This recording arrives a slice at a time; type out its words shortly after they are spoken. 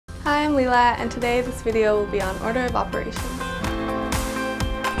Hi, I'm Leila, and today this video will be on order of operations.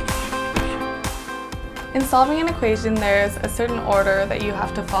 In solving an equation, there's a certain order that you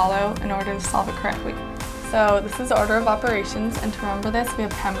have to follow in order to solve it correctly. So this is order of operations, and to remember this, we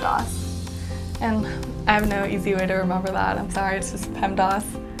have PEMDAS. And I have no easy way to remember that. I'm sorry, it's just PEMDAS.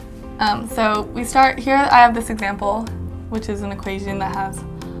 So we start here. I have this example, which is an equation that has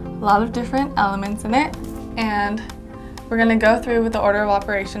a lot of different elements in it, and we're going to go through with the order of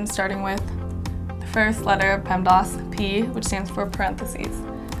operations, starting with the first letter of PEMDAS, P, which stands for parentheses.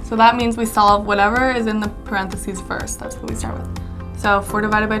 So that means we solve whatever is in the parentheses first. That's what we start with. So 4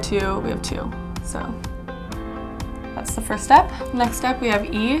 divided by 2, we have 2. So that's the first step. Next step, we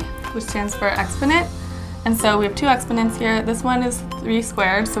have E, which stands for exponent. And so we have 2 exponents here. This one is 3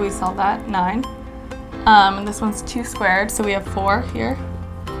 squared, so we solve that, 9. And this one's 2 squared, so we have 4 here.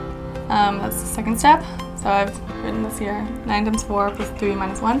 That's the second step. So I've written this here, 9 times 4 plus 3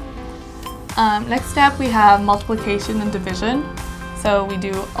 minus 1. Next step, we have multiplication and division. So we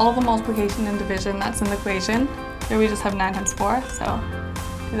do all the multiplication and division that's in the equation. Here we just have 9 times 4, so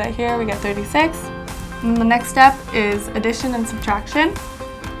do that here, we get 36. And the next step is addition and subtraction.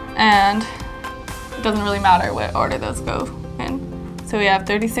 And it doesn't really matter what order those go in. So we have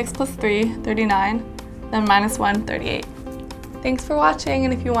 36 plus 3, 39, then minus 1, 38. Thanks for watching,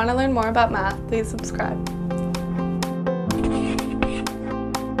 and if you want to learn more about math, please subscribe.